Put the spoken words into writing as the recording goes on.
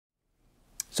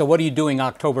So what are you doing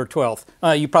October 12th?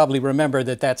 You probably remember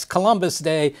that that's Columbus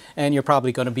Day, and you're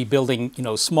probably going to be building,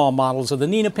 small models of the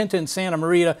Nina Pinta and Santa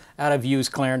Maria out of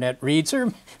used clarinet reeds,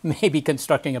 or maybe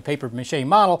constructing a papier-mâché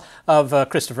model of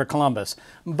Christopher Columbus.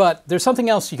 But there's something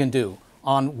else you can do.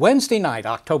 On Wednesday night,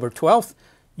 October 12th,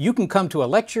 you can come to a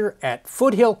lecture at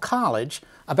Foothill College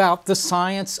about the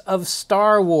science of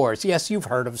Star Wars. Yes, you've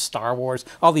heard of Star Wars.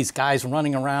 All these guys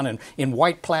running around in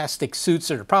white plastic suits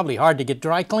that are probably hard to get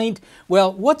dry cleaned.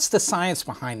 Well, what's the science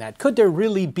behind that? Could there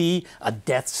really be a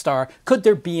Death Star? Could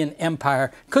there be an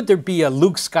Empire? Could there be a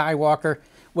Luke Skywalker?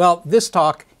 Well, this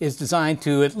talk is designed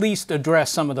to at least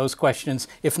address some of those questions,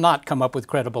 if not come up with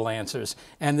credible answers.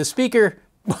 And the speaker,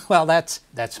 well,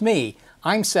 that's me.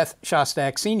 I'm Seth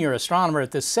Shostak, Senior Astronomer at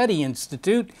the SETI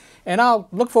Institute, and I'll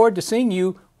look forward to seeing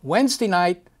you Wednesday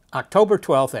night, October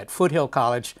 12th at Foothill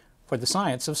College for the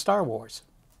science of Star Wars.